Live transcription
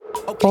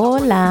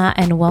Hola,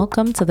 and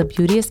welcome to the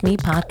Beauty is Me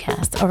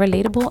podcast, a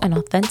relatable and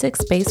authentic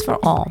space for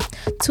all.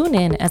 Tune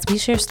in as we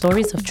share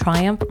stories of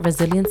triumph,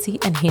 resiliency,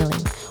 and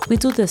healing. We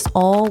do this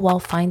all while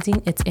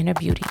finding its inner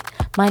beauty.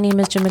 My name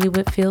is Jamily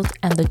Whitfield,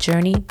 and the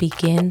journey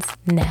begins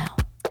now.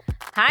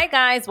 Hi,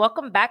 guys.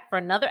 Welcome back for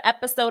another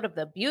episode of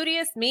the Beauty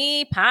is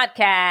Me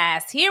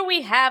podcast. Here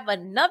we have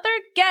another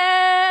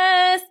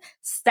guest,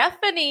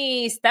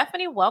 Stephanie.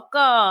 Stephanie,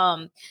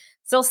 welcome.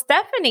 So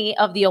Stephanie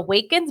of The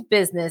Awakened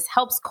Business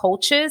helps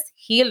coaches,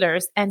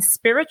 healers, and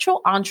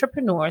spiritual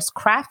entrepreneurs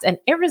craft an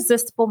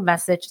irresistible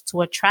message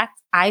to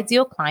attract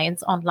ideal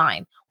clients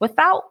online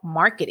without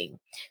marketing.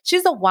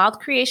 She's a wild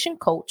creation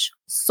coach,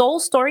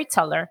 soul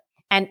storyteller,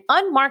 and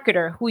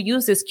unmarketer who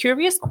uses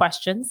curious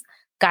questions,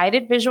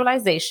 guided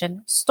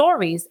visualization,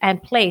 stories,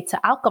 and play to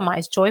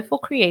alchemize joyful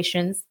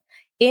creations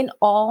in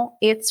all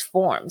its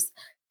forms.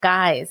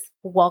 Guys,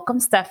 welcome,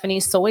 Stephanie.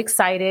 So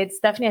excited.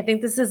 Stephanie, I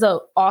think this is an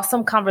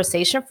awesome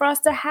conversation for us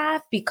to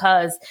have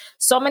because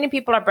so many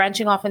people are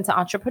branching off into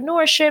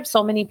entrepreneurship.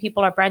 So many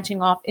people are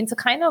branching off into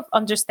kind of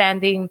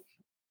understanding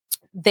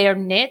their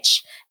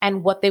niche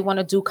and what they want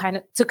to do kind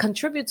of to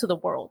contribute to the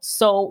world.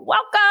 So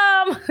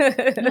welcome.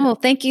 Oh,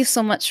 thank you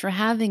so much for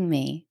having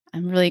me.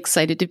 I'm really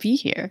excited to be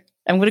here.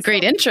 And what a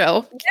great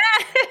intro.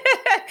 Yeah.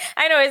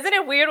 I know. Isn't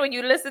it weird when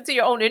you listen to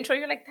your own intro?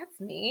 You're like, that's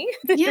me.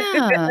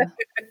 Yeah.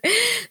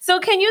 So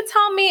can you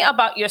tell me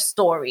about your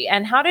story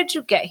and how did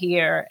you get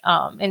here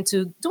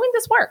into doing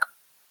this work?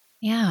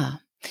 Yeah.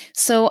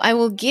 So I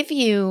will give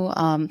you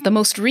the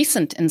most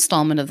recent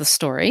installment of the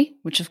story,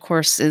 which of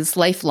course is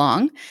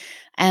lifelong.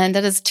 And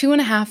that is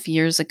 2.5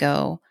 years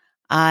ago,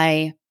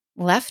 I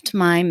left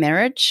my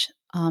marriage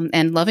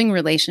and loving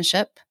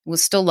relationship,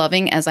 was still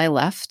loving as I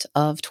left,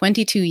 of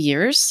 22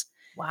 years.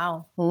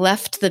 Wow.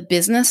 Left the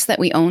business that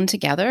we owned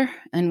together,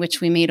 in which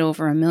we made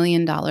over $1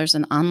 million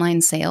in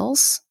online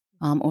sales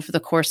over the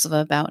course of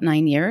about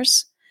 9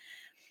 years,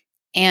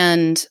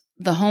 and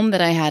the home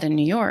that I had in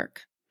New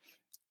York.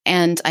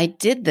 And I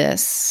did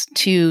this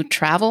to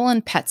travel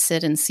and pet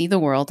sit and see the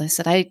world. I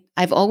said,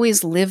 I've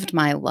always lived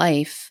my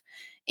life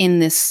in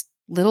this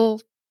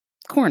little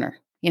corner,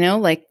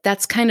 like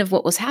that's kind of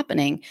what was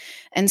happening.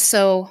 And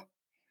so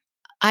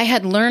I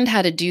had learned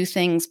how to do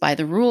things by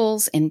the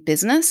rules in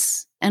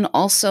business and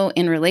also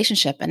in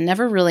relationship and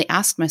never really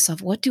asked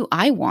myself, what do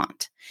I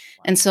want?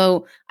 And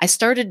so I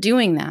started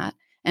doing that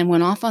and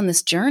went off on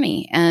this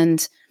journey.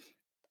 And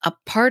a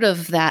part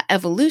of that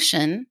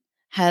evolution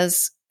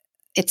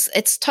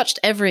it's touched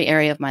every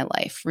area of my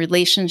life,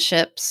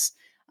 relationships,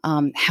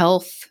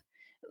 health,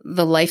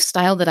 the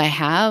lifestyle that I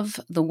have,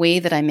 the way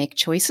that I make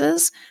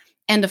choices,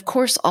 and of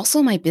course,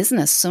 also my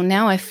business. So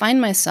now I find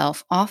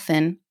myself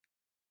often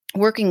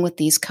working with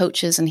these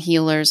coaches and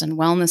healers and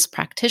wellness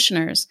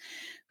practitioners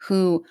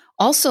who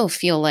also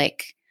feel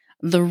like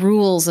the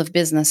rules of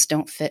business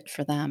don't fit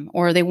for them,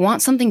 or they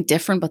want something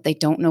different, but they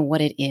don't know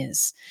what it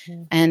is.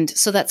 Mm. And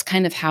so that's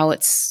kind of how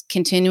it's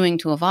continuing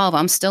to evolve.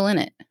 I'm still in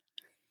it.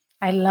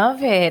 I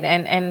love it.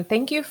 And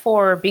thank you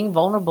for being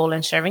vulnerable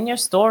and sharing your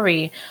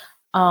story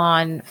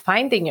on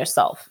finding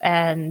yourself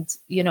and,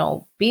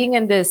 being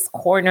in this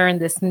corner, in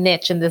this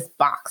niche, in this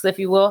box, if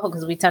you will,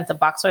 because we tend to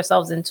box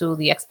ourselves into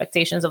the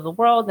expectations of the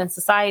world and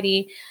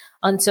society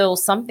until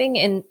something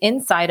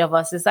inside of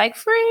us is like,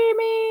 free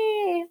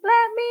me,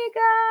 let me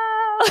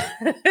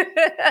go.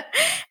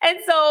 And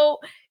so,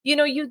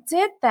 you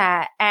did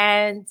that.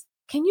 And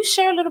can you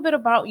share a little bit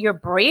about your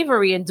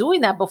bravery in doing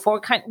that before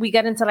we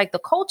get into like the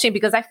coaching?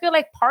 Because I feel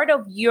like part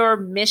of your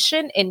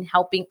mission in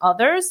helping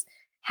others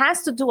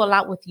has to do a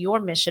lot with your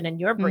mission and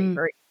your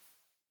bravery.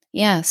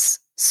 Yes.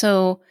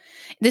 So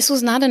this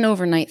was not an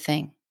overnight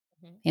thing,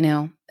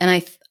 and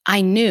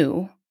I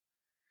knew,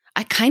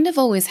 I kind of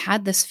always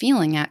had this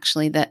feeling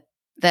actually that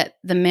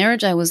the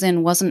marriage I was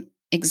in wasn't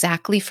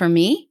exactly for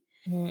me,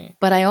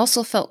 but I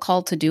also felt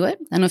called to do it.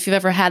 I don't know if you've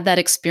ever had that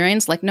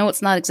experience, like, no,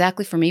 it's not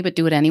exactly for me, but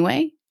do it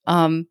anyway.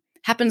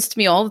 Happens to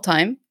me all the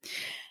time.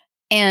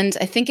 And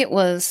I think it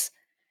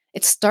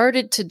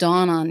started to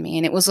dawn on me,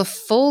 and it was a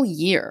full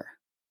year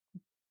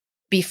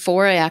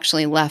before I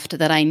actually left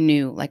that I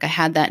knew, like I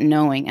had that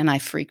knowing, and I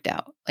freaked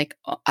out. Like,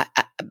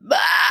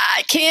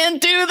 I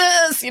can't do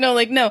this,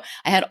 no,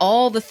 I had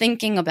all the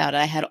thinking about it.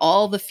 I had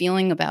all the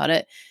feeling about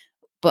it,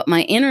 but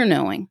my inner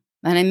knowing,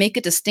 and I make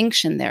a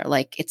distinction there.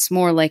 Like, it's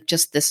more like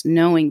just this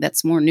knowing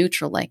that's more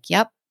neutral. Like,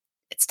 yep,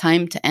 it's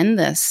time to end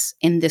this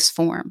in this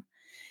form.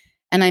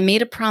 And I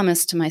made a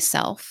promise to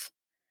myself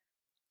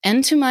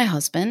and to my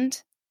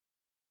husband,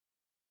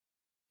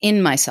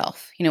 in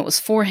myself, it was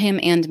for him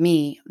and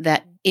me,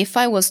 that if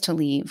I was to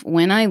leave,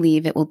 when I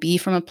leave, it will be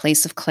from a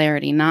place of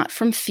clarity, not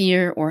from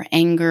fear or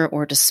anger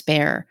or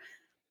despair,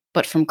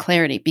 but from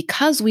clarity,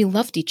 because we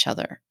loved each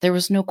other. There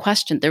was no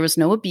question. There was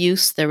no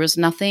abuse. There was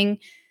nothing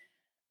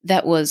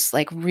that was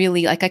like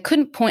really, like I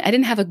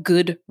didn't have a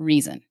good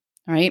reason,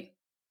 right?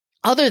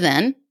 Other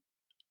than,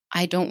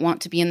 I don't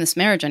want to be in this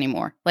marriage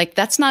anymore. Like,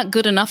 that's not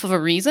good enough of a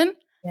reason.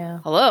 Yeah.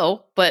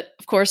 Hello. But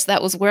of course,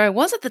 that was where I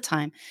was at the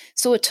time.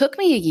 So it took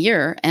me a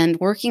year, and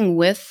working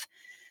with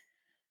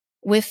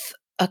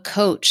a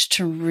coach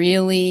to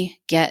really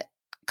get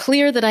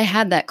clear that I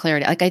had that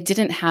clarity. Like I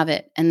didn't have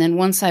it. And then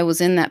once I was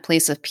in that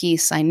place of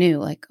peace, I knew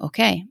like,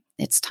 okay,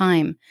 it's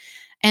time.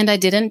 And I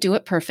didn't do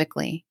it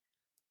perfectly,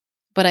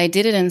 but I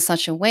did it in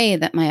such a way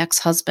that my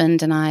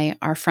ex-husband and I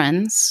are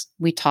friends.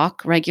 We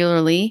talk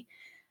regularly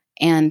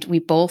and we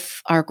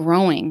both are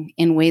growing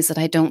in ways that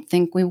I don't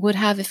think we would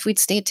have if we'd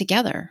stayed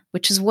together,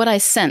 which is what I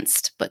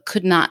sensed, but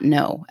could not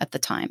know at the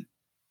time.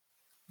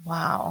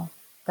 Wow.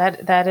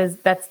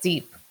 That's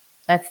deep.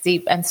 That's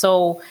deep. And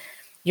so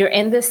you're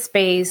in this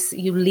space,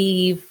 you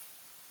leave,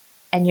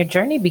 and your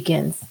journey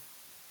begins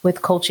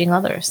with coaching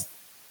others.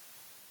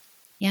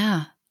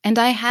 Yeah. And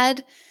I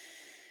had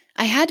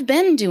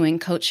been doing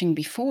coaching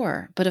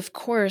before, but of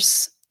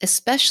course,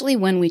 especially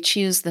when we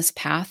choose this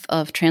path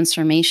of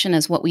transformation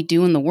as what we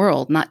do in the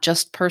world, not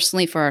just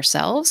personally for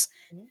ourselves,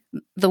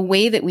 the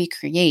way that we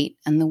create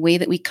and the way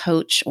that we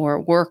coach or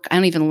work, I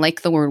don't even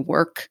like the word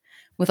work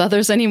with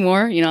others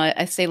anymore. You know,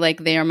 I say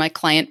like they are my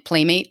client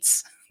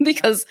playmates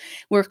because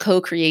we're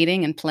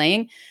co-creating and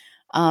playing.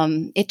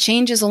 It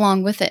changes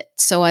along with it.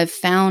 So I've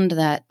found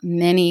that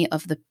many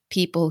of the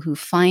people who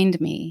find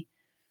me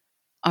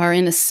are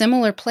in a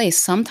similar place,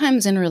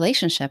 sometimes in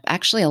relationship.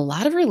 Actually, a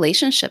lot of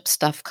relationship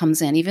stuff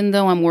comes in. Even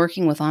though I'm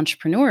working with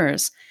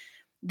entrepreneurs,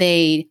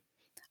 they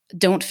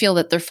don't feel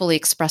that they're fully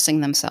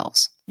expressing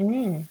themselves.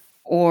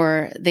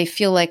 Or they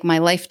feel like my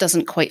life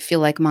doesn't quite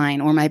feel like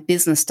mine, or my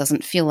business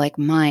doesn't feel like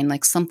mine,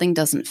 like something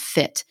doesn't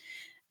fit.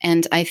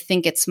 And I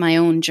think it's my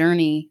own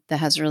journey that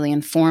has really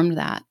informed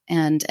that.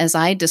 And as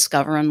I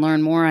discover and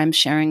learn more, I'm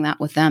sharing that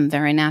with them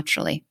very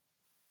naturally.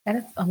 That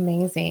is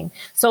amazing.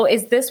 So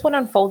is this what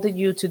unfolded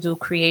you to do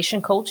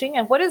creation coaching?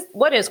 And what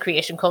is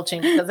creation coaching?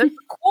 Because it's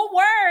a cool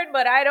word,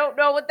 but I don't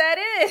know what that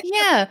is.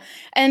 Yeah.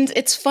 And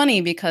it's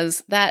funny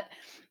because that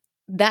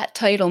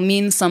title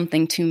means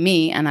something to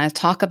me, and I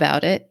talk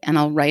about it and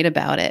I'll write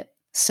about it.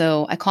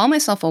 So I call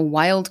myself a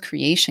wild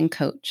creation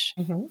coach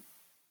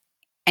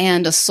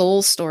and a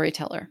soul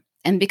storyteller.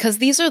 And because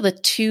these are the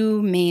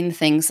two main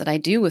things that I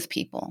do with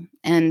people.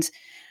 And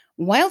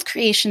wild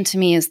creation to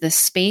me is this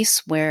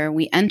space where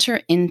we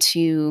enter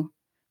into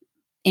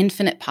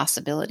infinite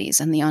possibilities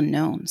and the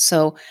unknown.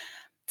 So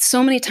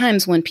many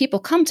times when people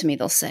come to me,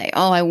 they'll say,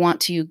 oh, I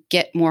want to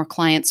get more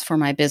clients for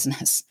my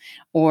business,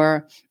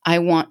 or I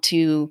want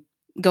to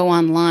go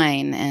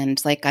online.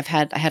 And like I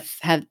have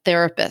had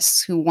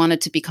therapists who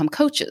wanted to become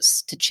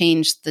coaches to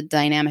change the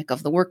dynamic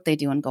of the work they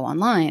do and go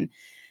online.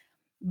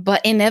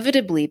 But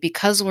inevitably,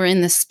 because we're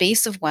in this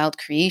space of wild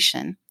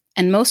creation,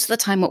 and most of the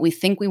time what we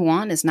think we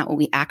want is not what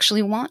we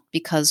actually want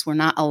because we're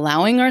not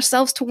allowing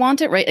ourselves to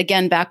want it, right?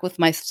 Again, back with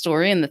my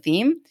story and the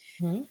theme,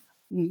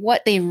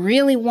 what they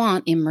really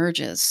want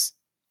emerges.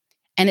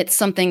 And it's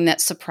something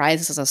that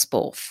surprises us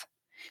both.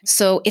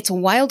 So it's a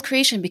wild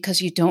creation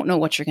because you don't know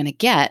what you're going to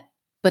get,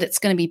 but it's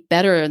going to be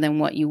better than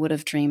what you would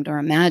have dreamed or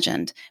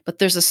imagined. But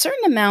there's a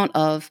certain amount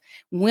of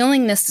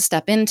willingness to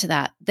step into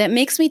that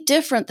makes me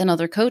different than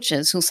other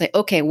coaches who'll say,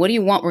 okay, what do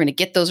you want? We're going to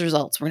get those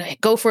results. We're going to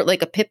go for it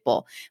like a pit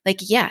bull. Like,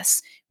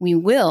 yes, we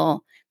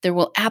will. There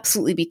will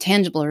absolutely be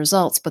tangible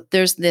results, but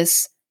there's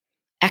this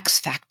X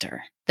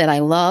factor that I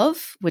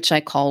love, which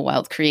I call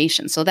wild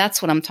creation. So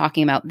that's what I'm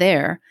talking about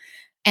there.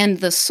 And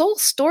the soul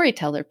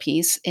storyteller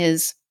piece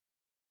is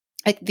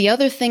like the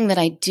other thing that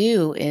I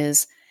do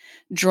is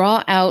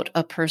draw out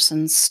a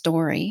person's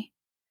story,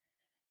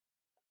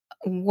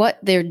 what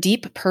their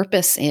deep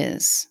purpose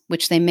is,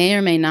 which they may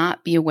or may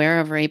not be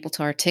aware of or able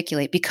to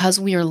articulate because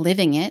we are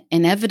living it.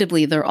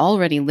 Inevitably, they're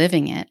already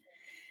living it,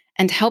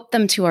 and help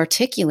them to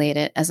articulate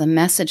it as a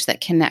message that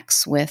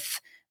connects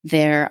with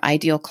their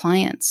ideal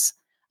clients.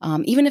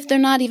 Even if they're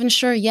not even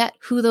sure yet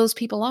who those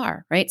people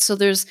are, right? So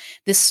there's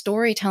this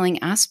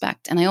storytelling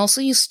aspect. And I also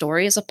use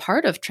story as a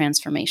part of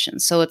transformation.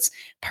 So it's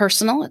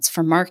personal, it's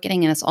for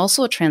marketing, and it's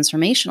also a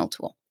transformational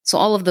tool. So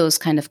all of those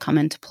kind of come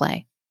into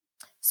play.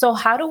 So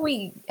how do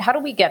we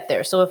get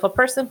there? So if a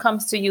person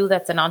comes to you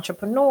that's an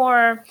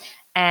entrepreneur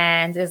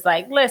and is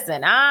like,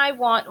 listen, I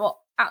want,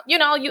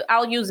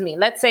 I'll use me.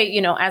 Let's say,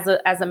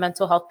 as a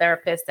mental health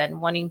therapist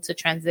and wanting to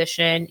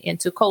transition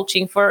into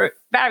coaching for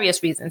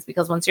various reasons,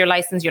 because once you're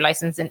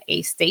licensed in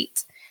a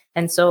state.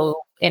 And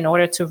so in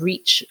order to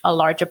reach a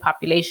larger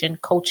population,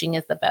 coaching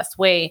is the best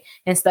way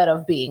instead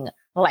of being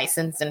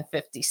licensed in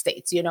 50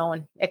 states,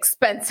 and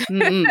expensive.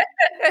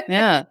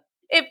 Yeah.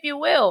 If you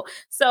will.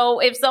 So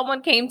if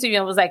someone came to you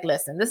and was like,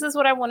 listen, this is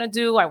what I want to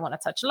do. I want to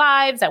touch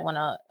lives. I want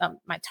to,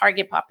 my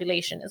target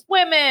population is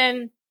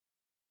women.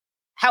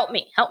 Help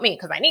me,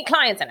 because I need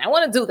clients and I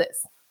want to do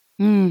this.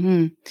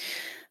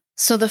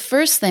 So the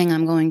first thing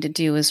I'm going to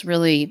do is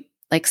really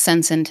like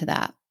sense into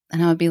that.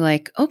 And I would be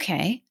like,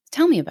 okay,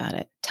 tell me about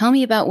it. Tell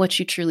me about what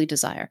you truly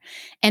desire.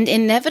 And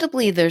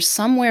inevitably, there's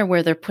somewhere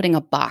where they're putting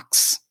a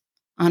box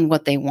on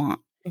what they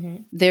want.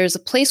 There's a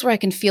place where I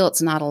can feel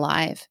it's not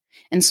alive.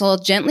 And so I'll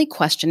gently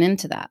question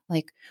into that.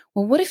 Like,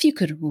 well, what if you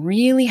could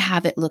really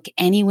have it look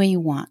any way you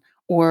want?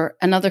 Or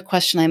another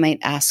question I might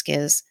ask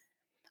is,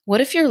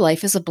 what if your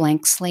life is a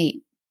blank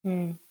slate?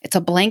 It's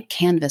a blank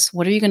canvas.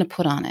 What are you going to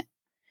put on it?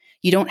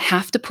 You don't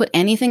have to put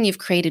anything you've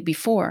created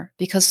before,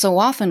 because so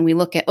often we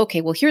look at,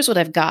 okay, well, here's what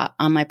I've got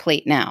on my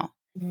plate now.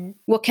 Mm-hmm.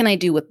 What can I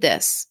do with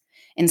this?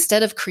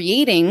 Instead of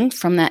creating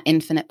from that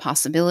infinite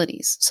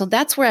possibilities. So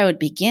that's where I would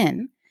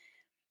begin.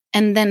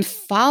 And then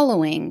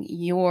following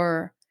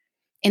your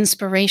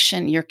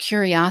inspiration, your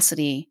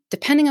curiosity,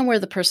 depending on where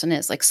the person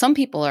is. Like some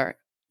people are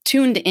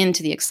tuned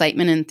into the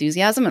excitement and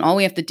enthusiasm, and all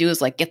we have to do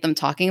is like get them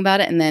talking about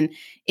it, and then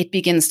it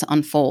begins to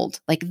unfold.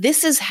 Like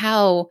this is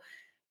how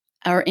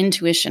our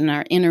intuition,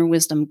 our inner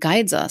wisdom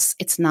guides us.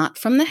 It's not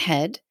from the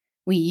head.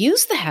 We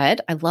use the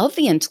head. I love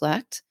the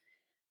intellect,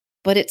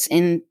 but it's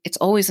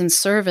always in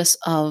service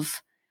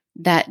of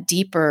that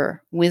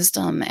deeper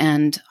wisdom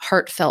and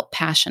heartfelt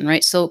passion,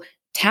 right? So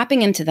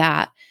tapping into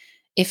that,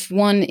 if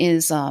one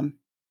is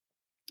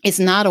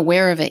not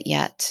aware of it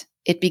yet,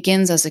 it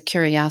begins as a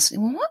curiosity.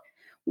 Well,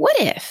 what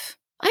if?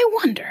 I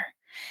wonder.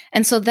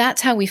 And so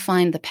that's how we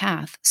find the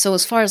path. So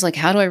as far as like,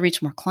 how do I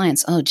reach more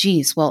clients? Oh,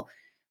 geez. Well,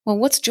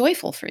 what's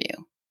joyful for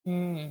you?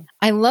 Mm.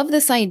 I love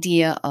this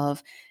idea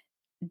of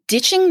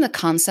ditching the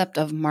concept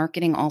of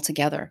marketing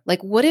altogether.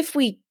 Like, what if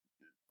we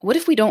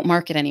don't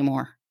market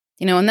anymore?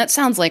 You know, and that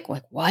sounds like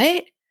what?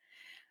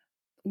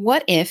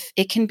 What if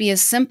it can be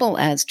as simple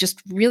as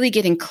just really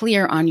getting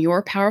clear on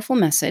your powerful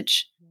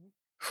message,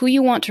 who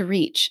you want to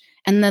reach,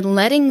 and then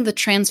letting the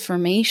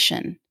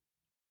transformation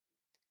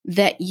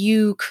that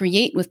you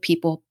create with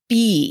people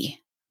be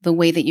the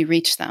way that you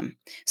reach them.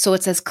 So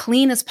it's as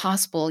clean as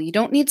possible. You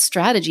don't need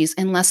strategies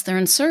unless they're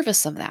in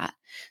service of that.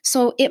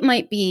 So it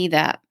might be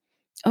that,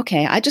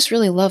 okay, I just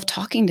really love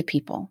talking to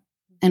people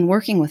and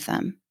working with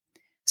them.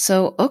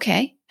 So,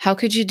 okay, how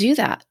could you do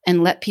that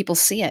and let people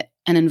see it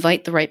and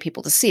invite the right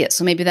people to see it?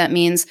 So maybe that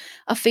means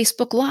a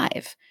Facebook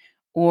Live,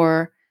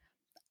 or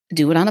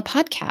do it on a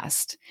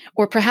podcast,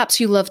 or perhaps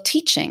you love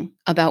teaching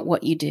about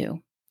what you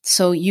do.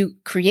 So you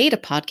create a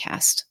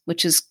podcast,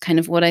 which is kind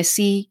of what I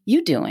see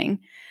you doing.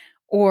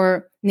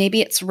 Or maybe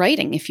it's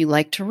writing if you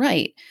like to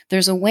write.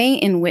 There's a way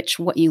in which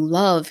what you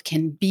love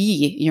can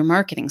be your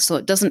marketing, so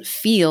it doesn't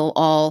feel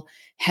all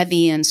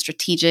heavy and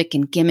strategic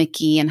and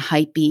gimmicky and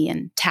hypey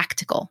and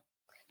tactical.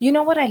 You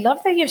know what? I love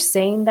that you're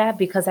saying that,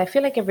 because I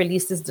feel like it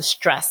releases the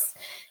stress.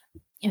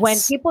 Yes. When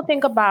people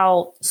think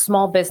about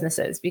small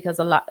businesses, because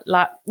a lot,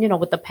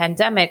 with the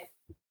pandemic,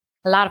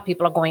 a lot of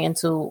people are going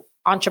into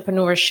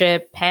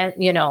entrepreneurship,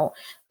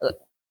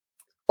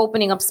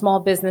 opening up small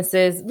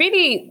businesses.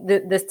 Really,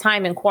 this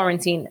time in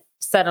quarantine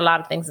set a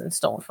lot of things in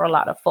stone for a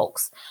lot of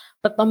folks.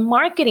 But the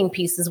marketing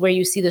piece is where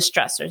you see the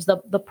stressors,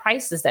 the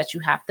prices that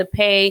you have to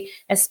pay,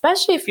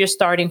 especially if you're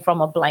starting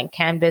from a blank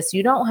canvas.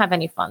 You don't have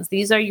any funds.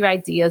 These are your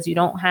ideas. You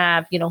don't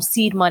have,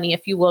 seed money,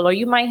 if you will, or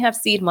you might have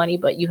seed money,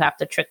 but you have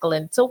to trickle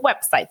into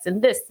websites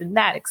and this and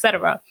that,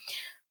 etc.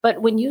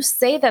 But when you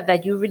say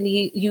that you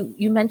really,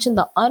 you mentioned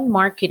the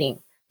unmarketing,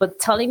 but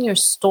telling your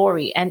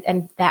story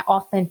and that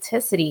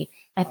authenticity,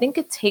 I think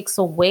it takes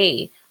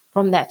away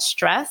from that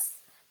stress,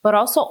 but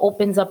also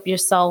opens up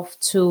yourself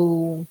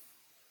to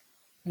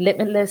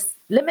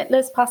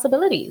limitless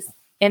possibilities,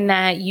 in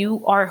that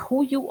you are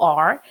who you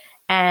are,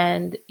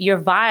 and your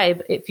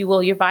vibe, if you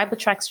will, your vibe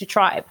attracts your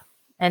tribe.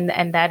 And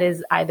that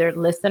is either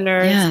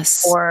listeners,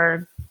 yes,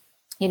 or,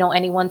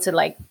 anyone to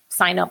like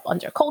sign up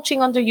under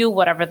coaching under you,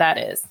 whatever that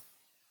is.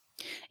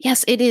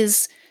 Yes, it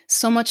is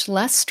so much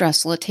less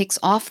stressful. It takes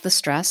off the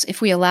stress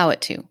if we allow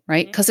it to,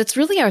 right? Because it's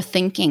really our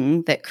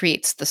thinking that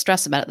creates the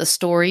stress about it, the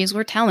stories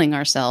we're telling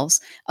ourselves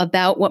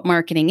about what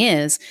marketing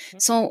is.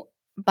 So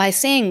by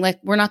saying like,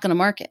 we're not going to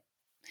market,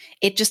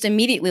 it just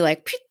immediately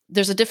like,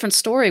 there's a different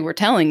story we're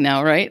telling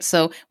now, right?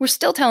 So we're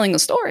still telling a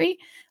story,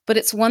 but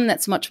it's one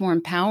that's much more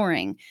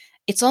empowering.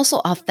 It's also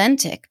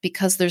authentic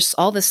because there's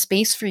all this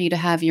space for you to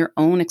have your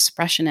own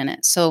expression in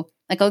it. So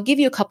like, I'll give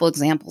you a couple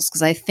examples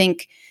because I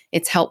think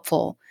it's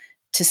helpful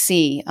to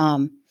see.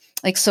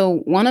 So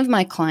one of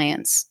my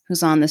clients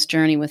who's on this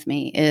journey with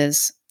me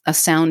is a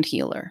sound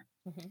healer.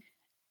 Mm-hmm.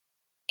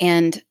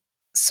 And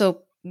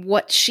so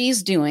what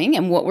she's doing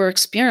and what we're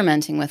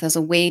experimenting with as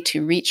a way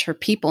to reach her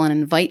people and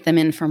invite them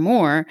in for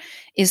more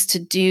is to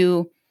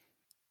do,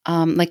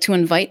 to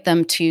invite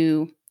them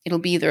to, it'll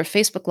be either a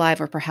Facebook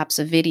Live or perhaps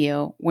a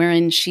video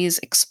wherein she's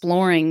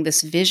exploring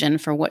this vision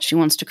for what she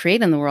wants to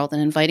create in the world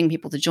and inviting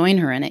people to join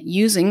her in it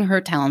using her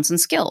talents and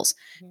skills,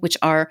 which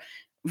are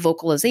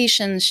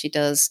vocalizations. She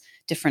does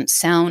different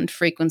sound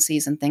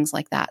frequencies and things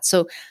like that.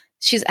 So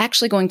she's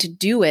actually going to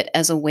do it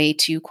as a way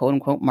to quote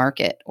unquote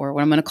market, or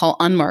what I'm going to call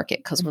unmarket,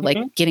 because we're like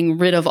getting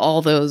rid of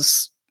all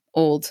those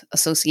old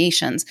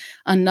associations.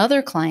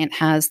 Another client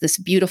has this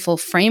beautiful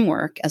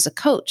framework as a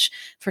coach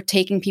for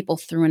taking people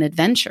through an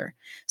adventure.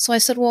 So I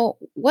said, well,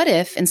 what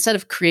if instead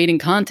of creating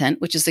content,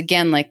 which is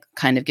again, like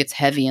kind of gets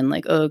heavy and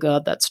like, oh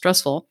God, that's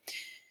stressful.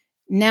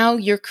 Now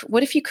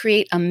what if you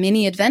create a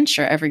mini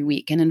adventure every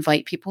week and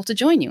invite people to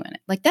join you in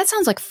it? Like, that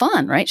sounds like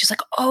fun, right? She's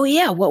like, oh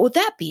yeah, what would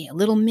that be? A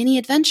little mini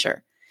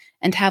adventure.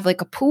 And have like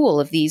a pool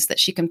of these that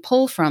she can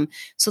pull from.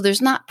 So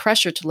there's not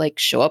pressure to like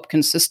show up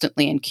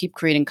consistently and keep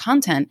creating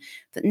content.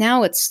 But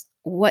now it's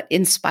what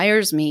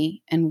inspires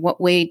me and what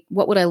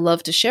would I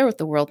love to share with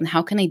the world, and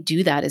how can I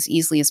do that as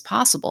easily as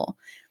possible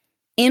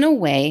in a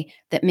way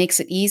that makes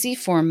it easy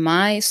for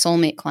my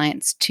soulmate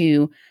clients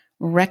to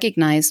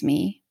recognize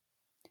me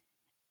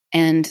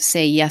and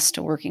say yes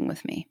to working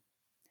with me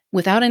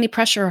without any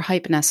pressure or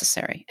hype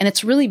necessary. And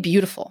it's really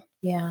beautiful.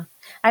 Yeah.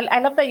 I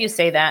love that you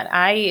say that.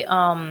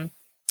 I'm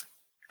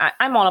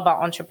all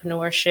about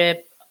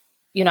entrepreneurship.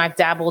 You know, I've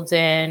dabbled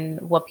in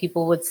what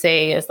people would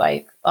say is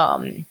like,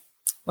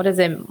 what is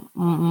it?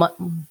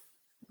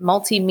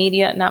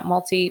 Multimedia, not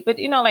multi, but,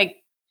 you know, like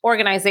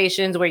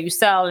organizations where you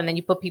sell and then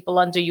you put people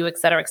under you, et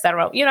cetera, et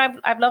cetera. You know,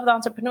 I've loved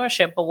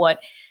entrepreneurship, but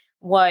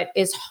what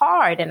is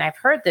hard, and I've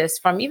heard this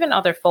from even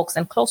other folks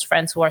and close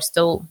friends who are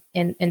still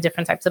in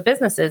different types of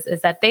businesses,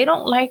 is that they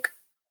don't like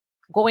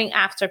going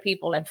after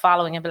people and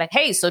following and be like,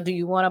 hey, so do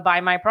you want to buy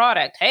my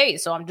product? Hey,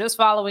 so I'm just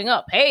following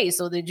up. Hey,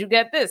 so did you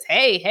get this?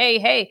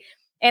 Hey.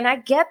 And I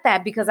get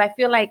that, because I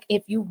feel like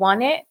if you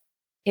want it,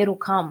 it'll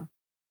come.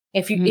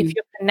 If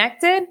you're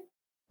connected,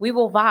 we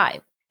will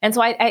vibe. And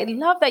so I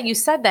love that you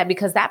said that,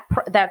 because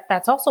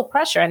that's also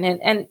pressure.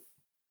 And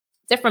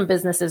different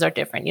businesses are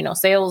different. You know,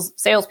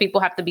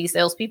 salespeople have to be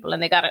salespeople,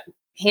 and they got to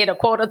hit a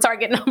quota,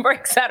 target number,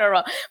 et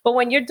cetera. But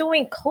when you're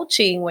doing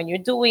coaching, when you're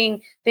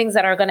doing things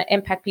that are going to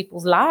impact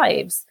people's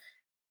lives,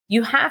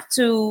 you have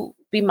to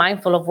be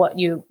mindful of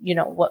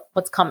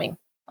what's coming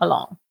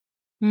along.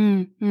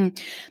 Mm-hmm.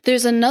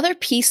 There's another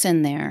piece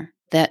in there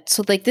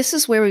so like, this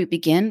is where we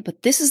begin,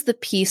 but this is the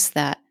piece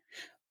that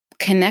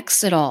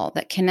connects it all,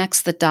 that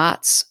connects the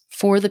dots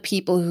for the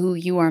people who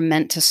you are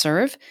meant to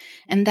serve.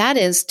 And that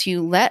is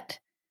to let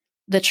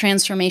the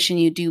transformation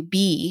you do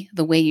be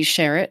the way you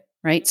share it,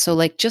 right? So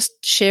like,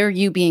 just share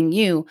you being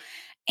you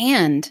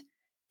and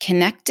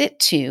connect it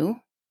to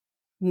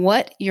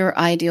what your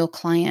ideal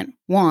client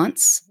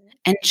wants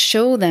and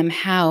show them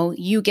how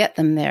you get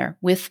them there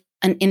with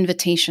an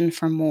invitation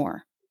for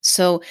more.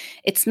 So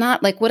it's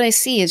not like, what I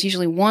see is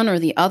usually one or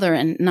the other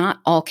and not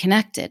all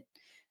connected.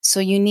 So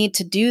you need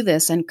to do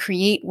this and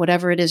create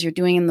whatever it is you're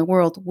doing in the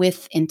world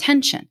with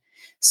intention.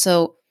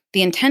 So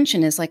the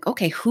intention is like,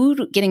 okay,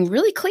 getting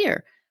really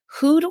clear.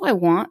 Who do I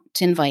want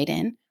to invite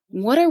in?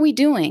 What are we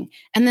doing?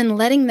 And then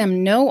letting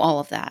them know all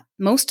of that.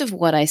 Most of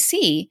what I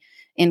see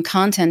in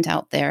content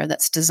out there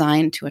that's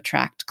designed to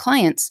attract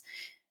clients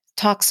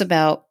talks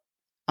about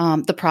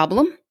the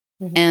problem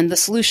and the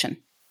solution.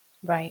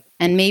 Right.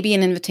 And maybe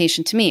an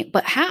invitation to me.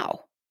 But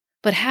how?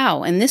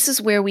 And this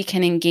is where we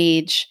can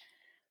engage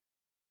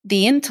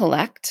the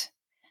intellect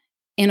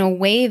in a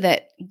way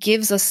that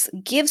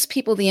gives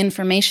people the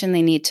information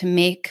they need to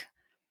make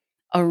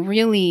a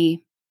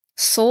really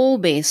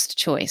soul-based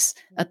choice,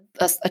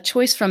 a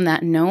choice from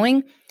that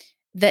knowing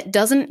that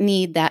doesn't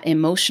need that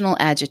emotional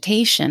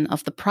agitation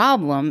of the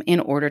problem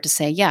in order to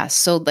say yes.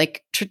 So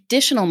like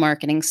traditional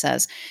marketing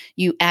says,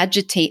 you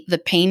agitate the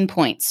pain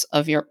points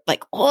of your,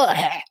 like,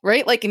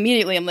 right? Like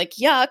immediately I'm like,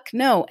 yuck,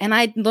 no. And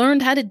I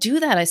learned how to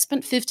do that. I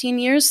spent 15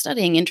 years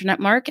studying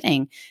internet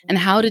marketing and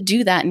how to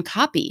do that in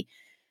copy.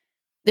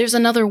 There's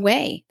another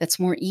way that's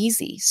more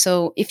easy.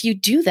 So if you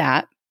do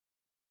that,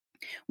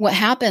 what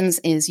happens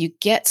is you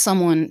get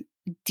someone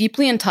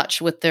deeply in touch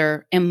with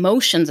their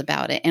emotions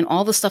about it and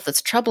all the stuff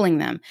that's troubling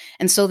them.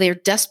 And so they're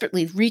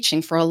desperately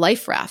reaching for a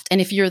life raft. And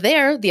if you're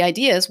there, the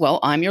idea is, well,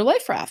 I'm your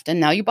life raft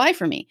and now you buy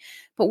from me.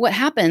 But what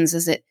happens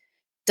is it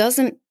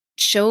doesn't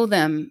show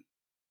them,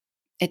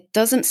 it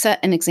doesn't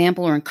set an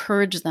example or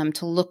encourage them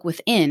to look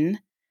within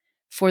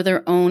for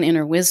their own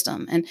inner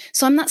wisdom. And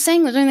so I'm not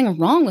saying there's anything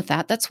wrong with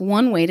that. That's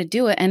one way to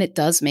do it. And it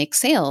does make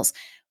sales.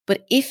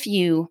 But if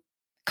you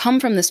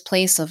come from this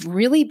place of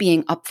really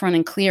being upfront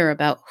and clear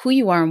about who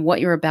you are and what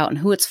you're about and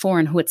who it's for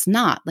and who it's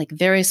not, like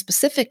very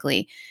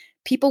specifically,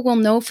 people will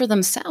know for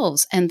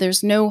themselves and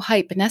there's no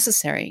hype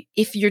necessary.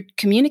 If you're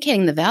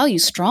communicating the value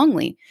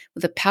strongly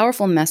with a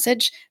powerful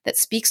message that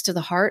speaks to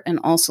the heart and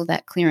also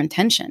that clear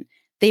intention,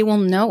 they will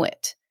know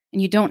it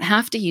and you don't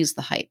have to use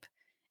the hype.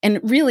 And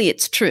really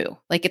it's true.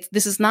 Like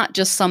this is not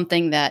just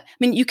something that, I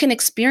mean, you can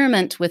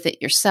experiment with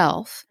it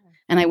yourself.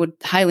 And I would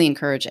highly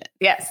encourage it.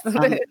 Yes.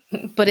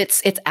 But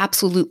it's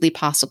absolutely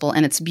possible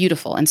and it's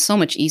beautiful and so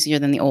much easier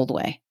than the old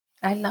way.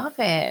 I love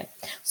it.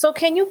 So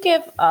can you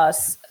give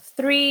us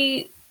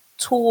 3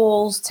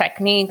 tools,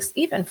 techniques,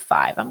 even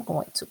 5? I'm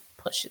going to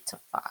push it to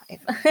 5.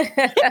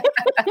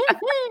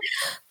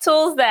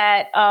 Tools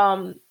that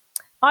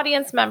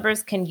audience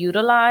members can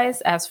utilize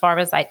as far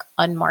as like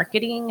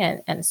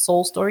unmarketing and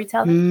soul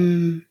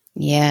storytelling?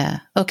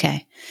 Yeah.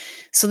 Okay.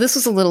 So this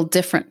was a little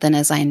different than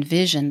as I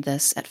envisioned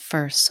this at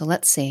first. So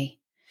let's see.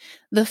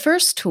 The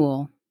first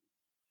tool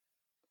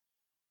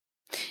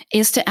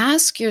is to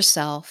ask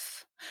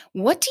yourself,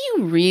 what do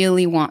you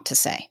really want to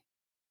say?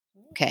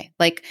 Okay.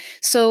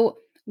 So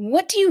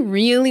what do you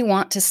really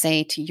want to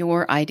say to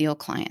your ideal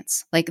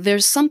clients? Like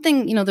there's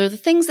something, there are the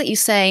things that you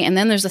say, and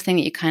then there's the thing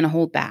that you kind of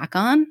hold back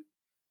on.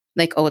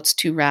 Like, oh, it's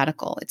too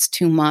radical. It's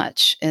too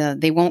much.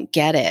 They won't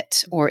get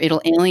it, or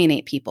it'll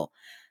alienate people.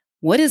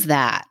 What is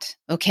that?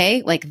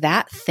 Okay. Like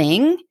that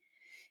thing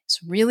is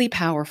really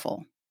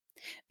powerful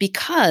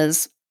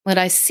because what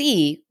I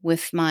see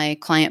with my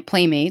client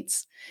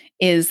playmates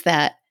is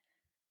that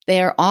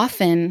they are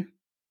often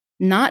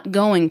not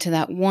going to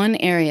that one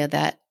area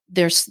that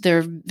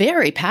they're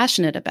very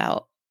passionate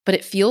about, but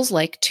it feels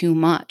like too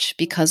much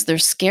because they're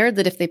scared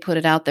that if they put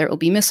it out there, it will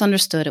be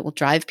misunderstood. It will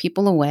drive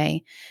people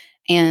away.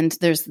 And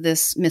there's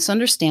this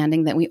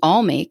misunderstanding that we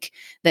all make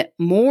that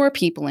more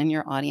people in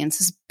your audience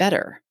is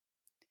better.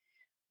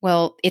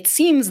 Well, it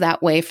seems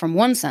that way from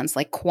one sense,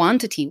 like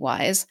quantity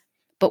wise.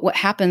 But what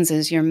happens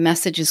is your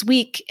message is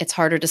weak. It's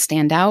harder to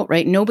stand out,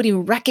 right? Nobody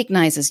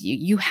recognizes you.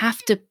 You have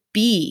to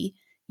be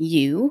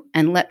you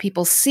and let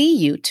people see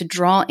you to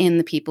draw in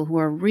the people who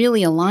are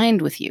really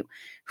aligned with you,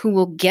 who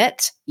will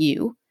get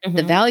you,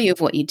 the value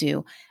of what you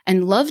do,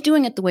 and love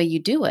doing it the way you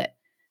do it.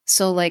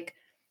 So like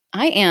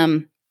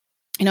I'm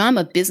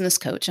a business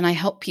coach and I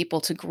help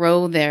people to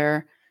grow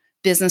their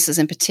businesses,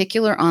 in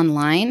particular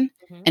online,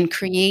 and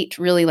create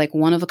really like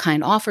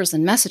one-of-a-kind offers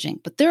and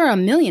messaging. But there are a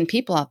million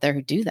people out there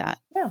who do that.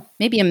 Yeah.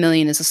 Maybe a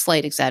million is a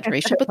slight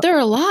exaggeration, but there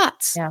are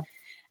lots. Yeah.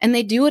 And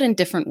they do it in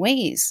different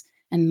ways.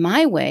 And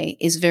my way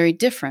is very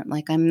different.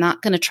 Like I'm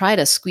not going to try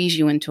to squeeze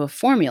you into a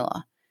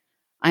formula.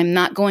 I'm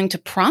not going to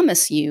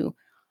promise you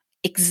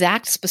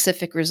exact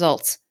specific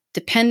results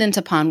dependent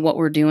upon what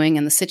we're doing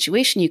and the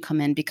situation you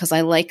come in, because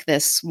I like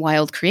this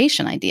wild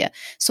creation idea.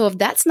 So if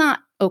that's not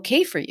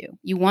okay for you,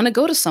 you want to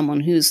go to someone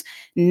who's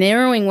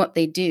narrowing what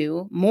they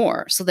do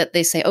more so that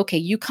they say, okay,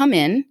 you come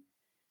in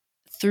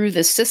through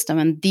this system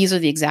and these are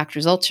the exact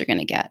results you're going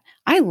to get.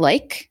 I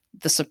like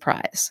the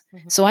surprise.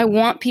 So I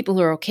want people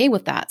who are okay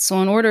with that.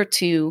 So in order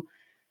to,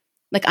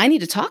 like, I need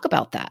to talk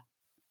about that.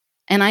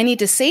 And I need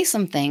to say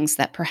some things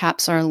that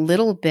perhaps are a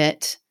little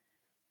bit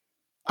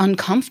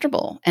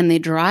uncomfortable and they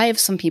drive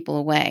some people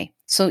away.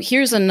 So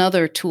here's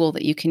another tool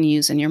that you can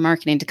use in your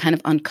marketing to kind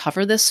of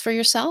uncover this for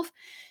yourself.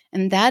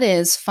 And that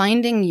is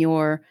finding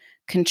your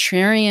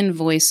contrarian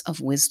voice of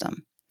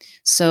wisdom.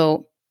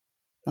 So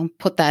I'll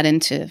put that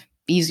into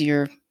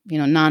easier,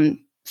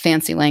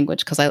 non-fancy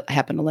language because I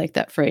happen to like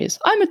that phrase.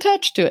 I'm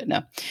attached to it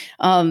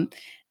now.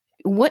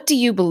 What do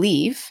you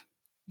believe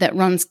that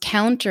runs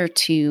counter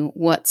to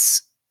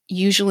what's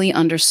usually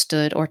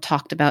understood or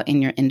talked about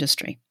in your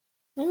industry?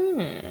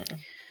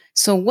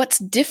 So what's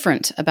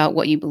different about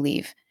what you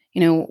believe?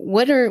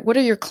 What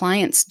are your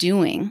clients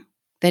doing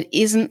that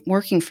isn't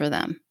working for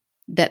them,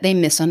 that they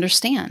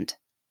misunderstand?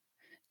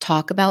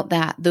 Talk about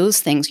that, those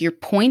things, your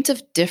point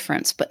of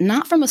difference, but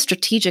not from a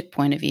strategic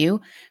point of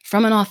view,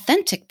 from an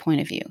authentic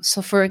point of view.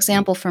 So for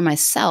example, for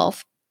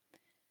myself,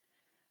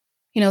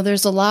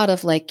 there's a lot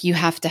of like, you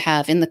have to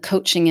have in the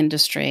coaching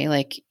industry,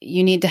 like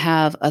you need to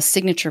have a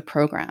signature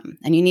program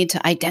and you need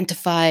to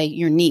identify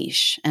your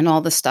niche and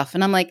all this stuff.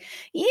 And I'm like,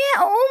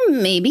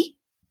 maybe.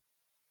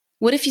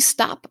 What if you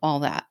stop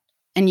all that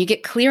and you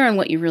get clear on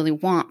what you really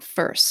want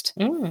first?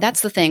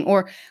 That's the thing.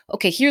 Or,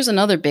 okay, here's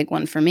another big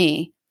one for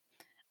me.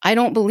 I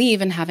don't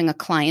believe in having a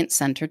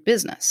client-centered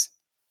business.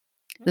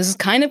 This is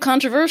kind of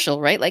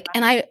controversial, right? Like,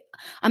 and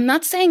I'm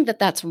not saying that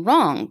that's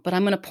wrong, but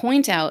I'm going to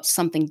point out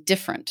something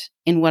different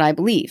in what I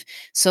believe.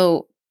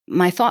 So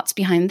my thoughts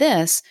behind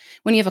this,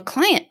 when you have a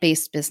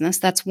client-based business,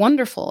 that's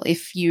wonderful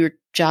if your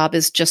job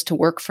is just to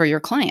work for your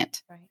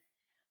client. Right.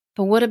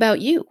 But what about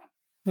you?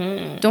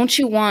 Don't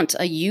you want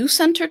a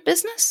you-centered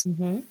business?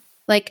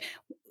 Like,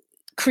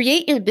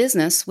 create your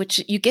business,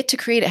 which you get to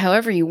create it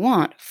however you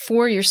want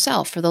for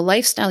yourself, for the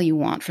lifestyle you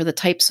want, for the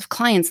types of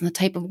clients and the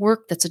type of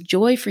work that's a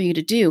joy for you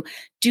to do.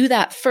 Do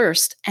that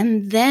first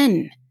and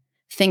then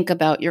think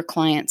about your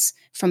clients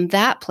from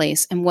that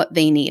place and what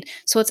they need.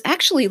 So it's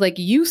actually like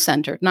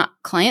you-centered, not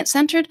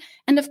client-centered.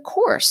 And of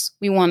course,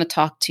 we want to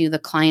talk to the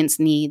client's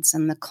needs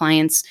and the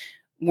client's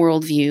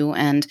worldview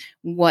and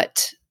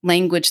what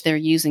language they're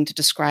using to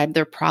describe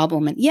their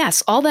problem. And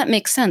yes, all that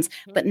makes sense,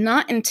 but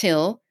not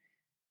until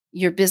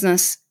your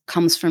business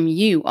comes from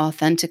you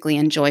authentically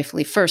and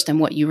joyfully first and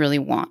what you really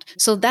want.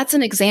 So that's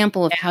an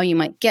example of how you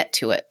might get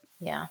to it.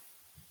 Yeah.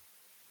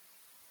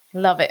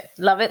 Love it.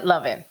 Love it.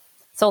 Love it.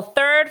 So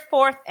third,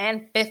 fourth,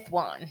 and fifth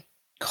one.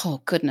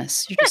 Oh,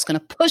 goodness. You're just going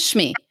to push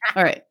me.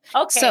 All right.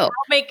 Okay. So, I'll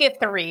make it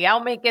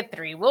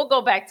three. We'll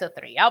go back to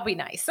three. I'll be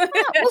nice.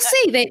 We'll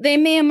see. They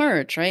may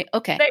emerge, right?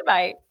 Okay. They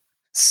might.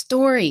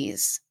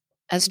 Stories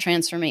as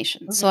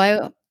transformation. So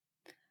all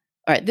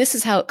right, this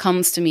is how it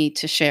comes to me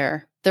to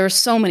share. There are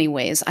so many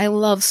ways. I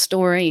love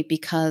story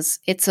because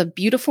it's a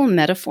beautiful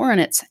metaphor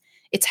and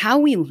it's how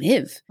we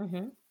live.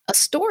 A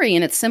story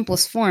in its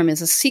simplest form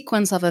is a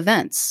sequence of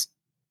events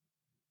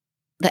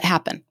that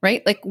happen,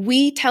 right? Like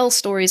we tell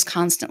stories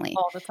constantly.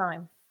 All the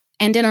time.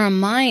 And in our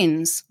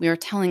minds, we are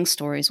telling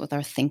stories with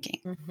our thinking.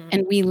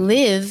 And we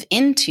live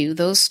into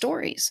those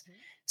stories.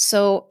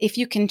 So if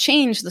you can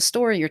change the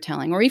story you're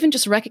telling, or even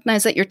just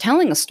recognize that you're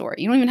telling a story,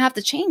 you don't even have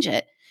to change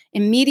it.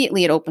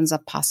 Immediately it opens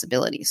up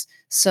possibilities.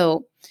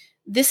 So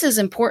this is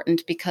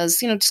important because,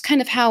 just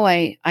kind of how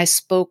I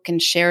spoke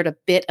and shared a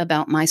bit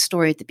about my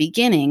story at the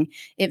beginning,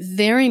 it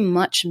very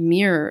much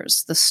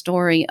mirrors the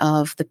story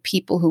of the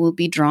people who will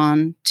be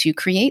drawn to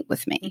create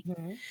with me.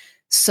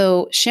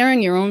 So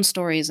sharing your own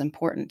story is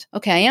important.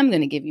 Okay, I am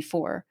going to give you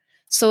 4.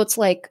 So it's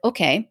like,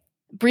 okay,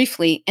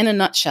 briefly, in a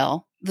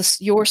nutshell,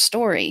 your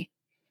story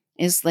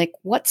is like,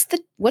 what's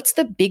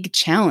the big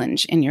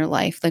challenge in your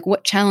life? Like,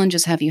 what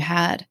challenges have you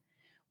had?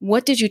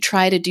 What did you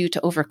try to do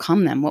to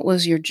overcome them? What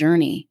was your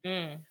journey?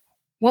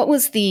 What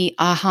was the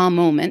aha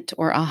moment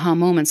or aha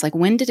moments? Like,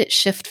 when did it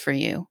shift for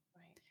you?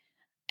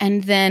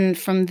 And then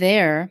from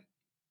there,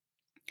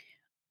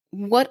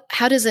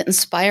 how does it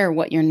inspire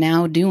what you're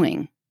now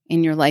doing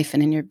in your life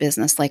and in your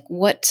business?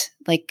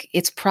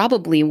 It's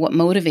probably what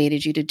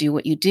motivated you to do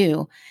what you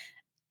do.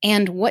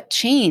 And what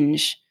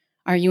change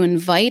are you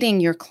inviting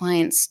your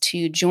clients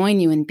to join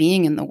you in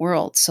being in the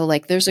world? So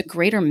like, there's a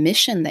greater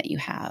mission that you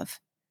have.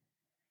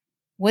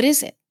 What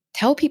is it?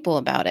 Tell people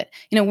about it.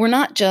 We're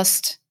not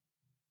just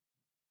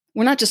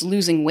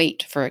losing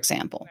weight, for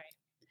example,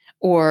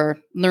 or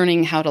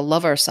learning how to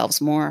love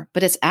ourselves more,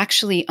 but it's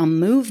actually a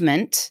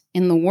movement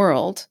in the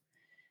world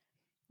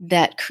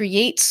that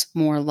creates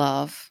more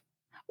love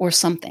or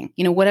something,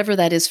 whatever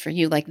that is for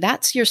you. Like,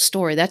 that's your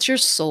story. That's your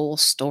soul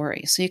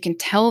story. So you can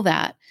tell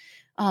that.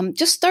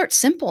 Just start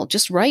simple.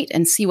 Just write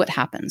and see what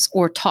happens,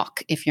 or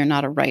talk if you're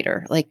not a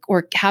writer,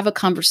 or have a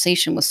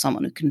conversation with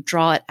someone who can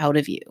draw it out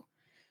of you.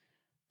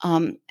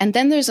 And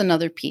then there's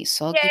another piece.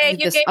 So I'll give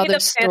you this other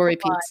story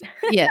piece.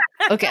 Yeah.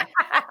 Okay.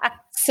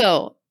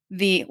 So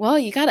you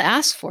got to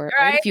ask for it,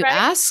 right? If you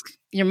ask,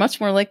 you're much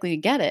more likely to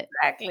get it.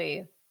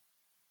 Exactly.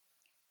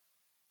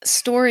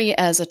 Story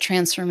as a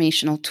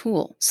transformational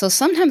tool. So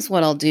sometimes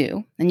what I'll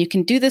do, and you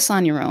can do this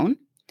on your own,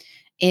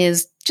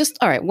 is just,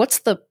 all right, what's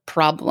the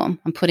problem?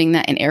 I'm putting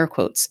that in air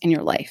quotes in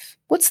your life.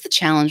 What's the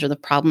challenge or the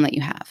problem that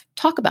you have?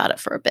 Talk about it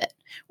for a bit,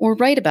 or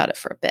write about it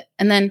for a bit,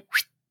 and then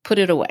put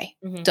it away.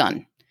 Mm-hmm.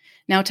 Done.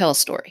 Now tell a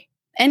story.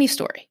 Any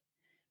story.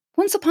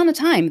 Once upon a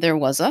time, there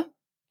was a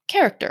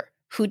character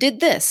who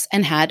did this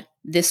and had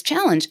this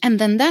challenge, and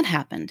then that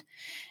happened.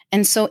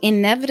 And so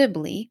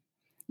inevitably,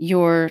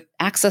 your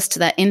access to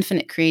that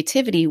infinite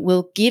creativity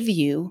will give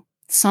you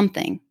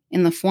something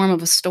in the form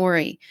of a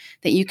story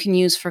that you can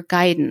use for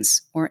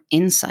guidance or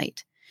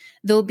insight.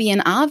 There'll be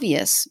an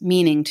obvious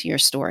meaning to your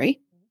story.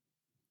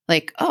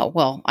 Like, oh,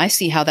 well, I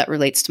see how that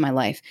relates to my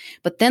life.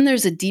 But then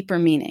there's a deeper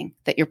meaning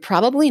that you're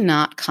probably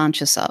not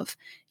conscious of.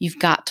 You've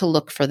got to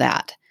look for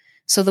that.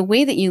 So the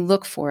way that you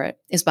look for it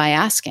is by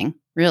asking,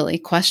 really.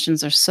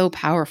 Questions are so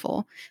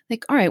powerful.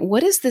 Like, all right,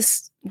 what is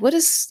this? What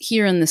is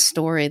here in this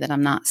story that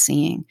I'm not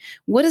seeing?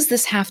 What does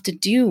this have to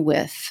do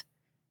with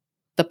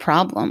the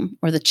problem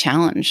or the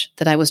challenge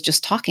that I was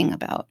just talking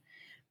about?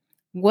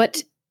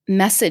 What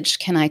message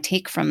can I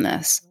take from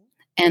this?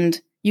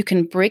 And you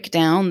can break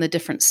down the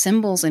different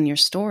symbols in your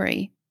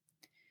story,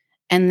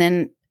 and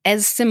then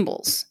as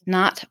symbols,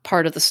 not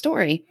part of the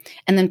story,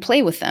 and then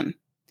play with them.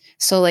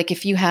 So like,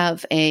 if you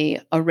have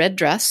a red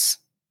dress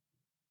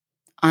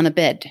on a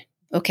bed,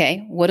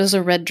 okay, what does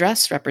a red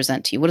dress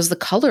represent to you? What does the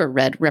color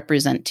red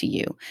represent to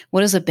you?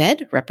 What does a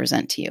bed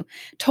represent to you?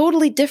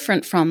 Totally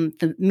different from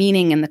the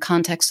meaning and the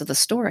context of the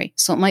story.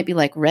 So it might be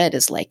like, red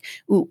is like,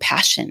 ooh,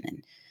 passion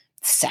and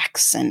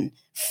sex and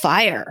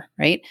fire,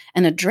 right?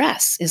 And a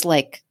dress is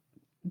like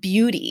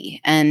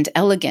beauty and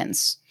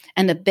elegance.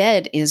 And a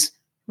bed is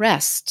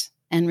rest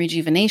and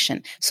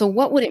rejuvenation. So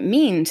what would it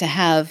mean to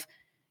have,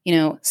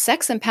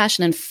 sex and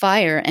passion and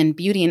fire and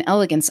beauty and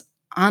elegance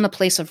on a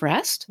place of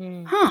rest?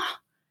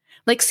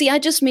 Like, see, I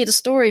just made a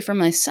story for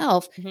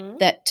myself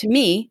that, to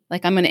me,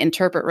 like, I'm going to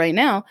interpret right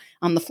now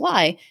on the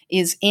fly,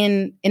 is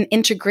in an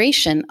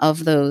integration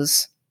of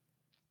those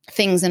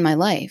things in my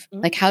life.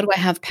 Like, how do I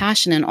have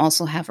passion and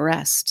also have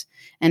rest,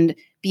 and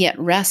be at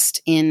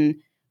rest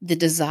in the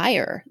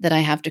desire that I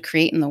have to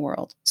create in the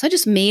world? So I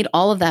just made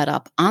all of that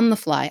up on the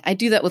fly. I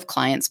do that with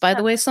clients, by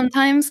the way,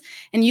 sometimes,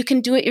 and you can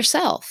do it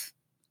yourself.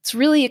 It's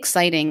really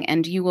exciting,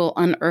 and you will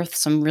unearth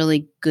some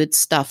really good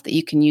stuff that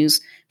you can use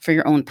for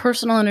your own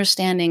personal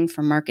understanding,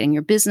 for marketing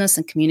your business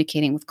and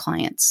communicating with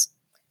clients.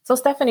 So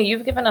Stephanie,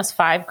 you've given us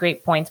 5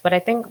 great points, but I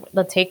think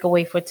the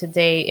takeaway for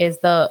today is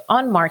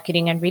on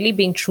marketing and really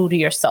being true to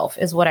yourself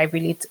is what I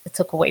really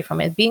took away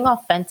from it. Being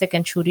authentic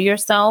and true to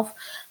yourself,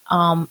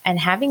 and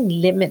having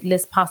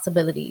limitless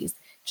possibilities.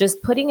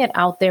 Just putting it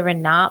out there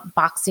and not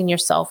boxing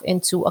yourself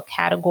into a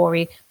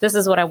category. This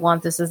is what I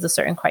want. This is the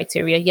certain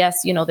criteria.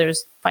 Yes,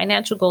 there's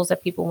financial goals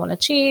that people want to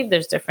achieve.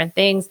 There's different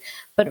things,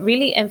 but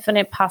really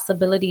infinite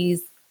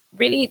possibilities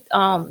really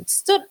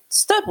stood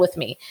with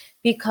me,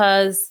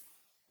 because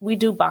we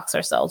do box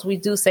ourselves. We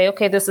do say,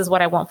 okay, this is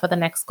what I want for the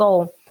next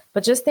goal.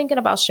 But just thinking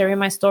about sharing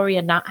my story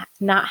and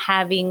not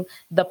having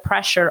the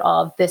pressure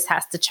of this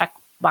has to check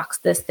box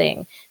this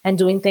thing, and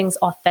doing things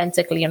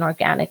authentically and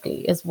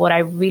organically is what I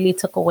really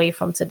took away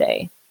from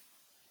today.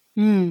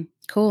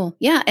 Cool.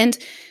 Yeah. And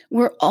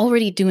we're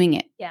already doing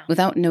it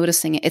without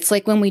noticing it. It's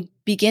like when we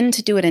begin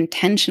to do it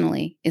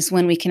intentionally is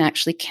when we can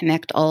actually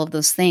connect all of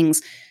those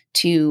things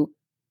to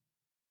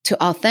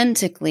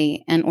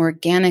authentically and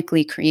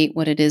organically create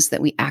what it is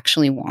that we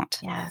actually want.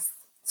 Yes.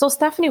 So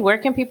Stephanie, where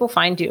can people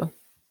find you?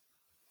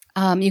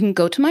 You can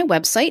go to my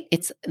website.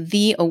 It's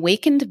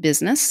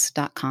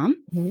theawakenedbusiness.com.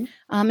 Mm-hmm.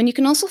 And you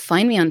can also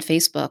find me on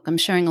Facebook. I'm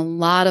sharing a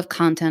lot of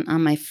content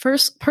on my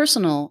first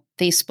personal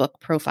Facebook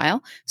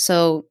profile.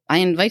 So I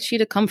invite you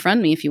to come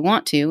friend me if you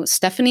want to.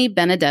 Stephanie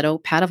Benedetto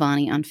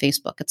Padavani on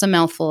Facebook. It's a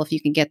mouthful. If you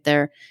can get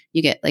there,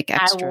 you get like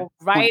extra. I will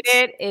write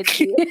points.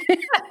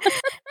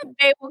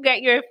 They will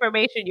get your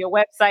information, your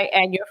website,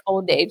 and your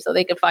phone name so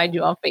they can find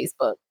you on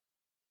Facebook.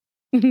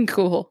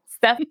 Cool.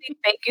 Stephanie,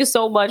 thank you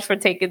so much for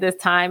taking this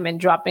time and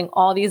dropping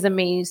all these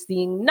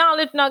amazing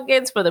knowledge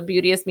nuggets for the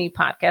Beauty is Me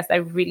podcast. I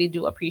really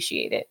do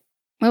appreciate it.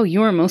 Oh,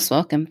 you are most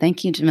welcome.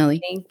 Thank you, Jamili.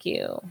 Thank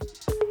you.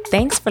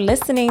 Thanks for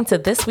listening to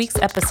this week's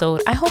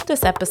episode. I hope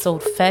this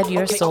episode fed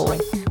your soul.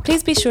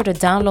 Please be sure to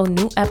download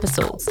new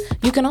episodes.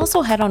 You can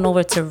also head on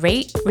over to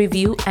rate,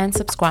 review, and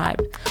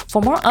subscribe.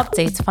 For more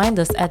updates, find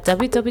us at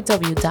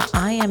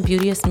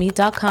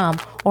www.iambeauteousme.com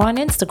or on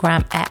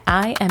Instagram at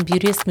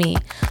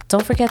iambeauteousme.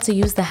 Don't forget to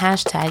use the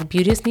hashtag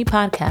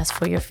BeauteousMePodcast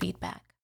for your feedback.